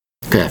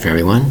Good afternoon,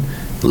 everyone.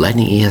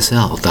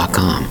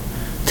 LightningESL.com.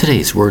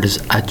 Today's word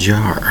is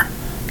ajar.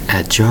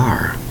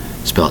 Ajar,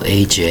 spelled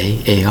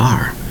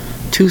A-J-A-R.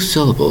 2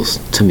 syllables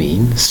to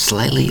mean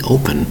slightly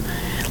open.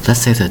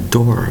 Let's say the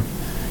door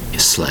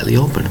is slightly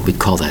open. We'd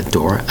call that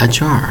door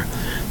ajar.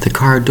 The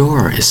car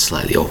door is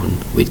slightly open.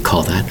 We'd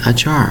call that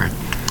ajar.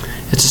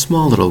 It's a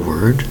small little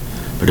word,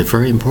 but a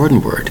very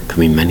important word. It can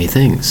mean many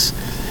things.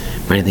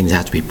 Many things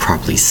have to be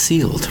properly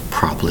sealed,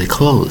 properly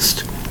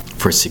closed,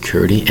 for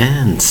security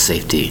and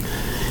safety.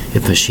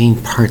 If machine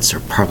parts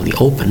are properly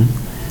open,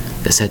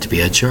 they're said to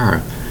be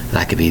ajar.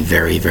 That could be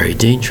very, very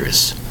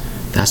dangerous.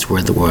 That's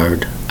where the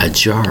word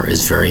ajar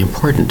is very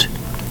important.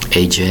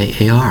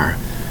 A-J-A-R.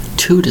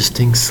 2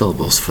 distinct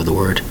syllables for the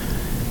word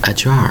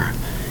ajar.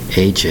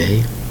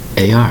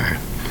 A-J-A-R.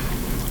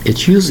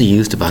 It's usually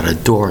used about a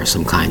door of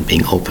some kind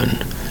being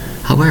opened.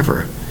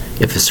 However,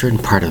 if a certain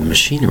part of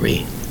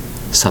machinery,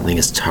 something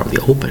is totally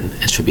open,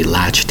 it should be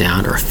latched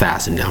down or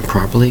fastened down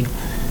properly,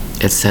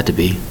 it's said to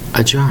be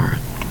ajar.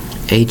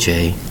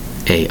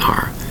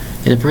 A-J-A-R.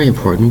 And a very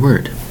important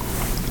word.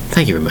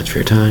 Thank you very much for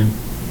your time.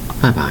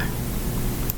 Bye-bye.